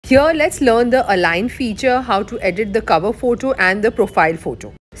Here let's learn the align feature, how to edit the cover photo and the profile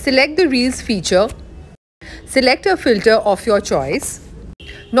photo. Select the Reels feature. Select a filter of your choice.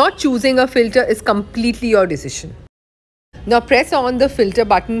 Not choosing a filter is completely your decision. Now press on the filter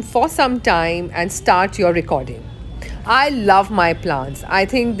button for some time and start your recording. I love my plants. I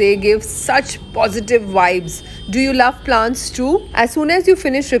think they give such positive vibes. Do you love plants too? As soon as you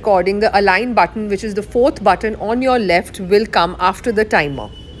finish recording, the align button, which is the fourth button on your left, will come after the timer.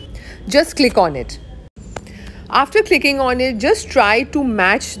 Just click on it. After clicking on it, just try to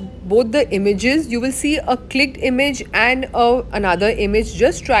match both the images. You will see a clicked image and another image.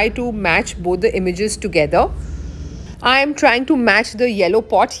 Just try to match both the images together. I am trying to match the yellow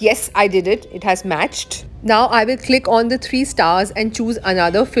pot. Yes, I did it. It has matched. Now I will click on the 3 stars and choose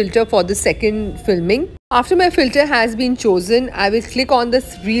another filter for the second filming. After my filter has been chosen, I will click on the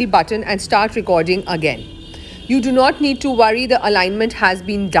reel button and start recording again. You do not need to worry, the alignment has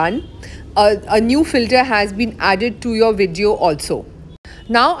been done. A new filter has been added to your video also.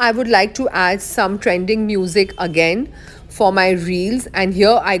 Now I would like to add some trending music again for my reels, and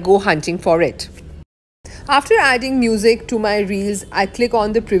here I go hunting for it. After adding music to my reels, I click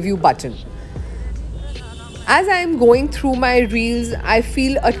on the preview button. As I am going through my reels, I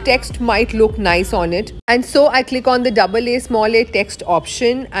feel a text might look nice on it. And so I click on the AA small a text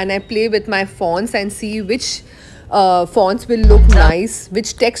option and I play with my fonts and see which fonts will look nice,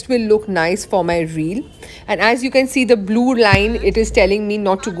 which text will look nice for my reel. And as you can see, the blue line, it is telling me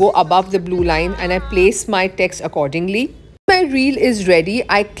not to go above the blue line, and I place my text accordingly. My reel is ready.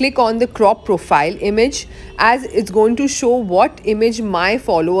 I click on the crop profile image, as it's going to show what image my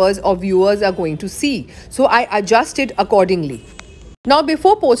followers or viewers are going to see. So I adjust it accordingly. Now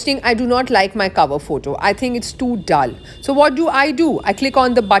before posting, I do not like my cover photo. I think it's too dull. So what do? I click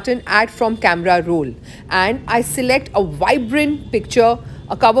on the button add from camera roll and I select a vibrant picture,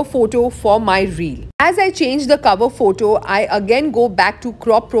 a cover photo for my reel. As I change the cover photo, I again go back to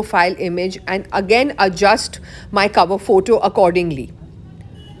crop profile image and again adjust my cover photo accordingly.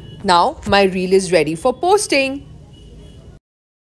 Now my reel is ready for posting.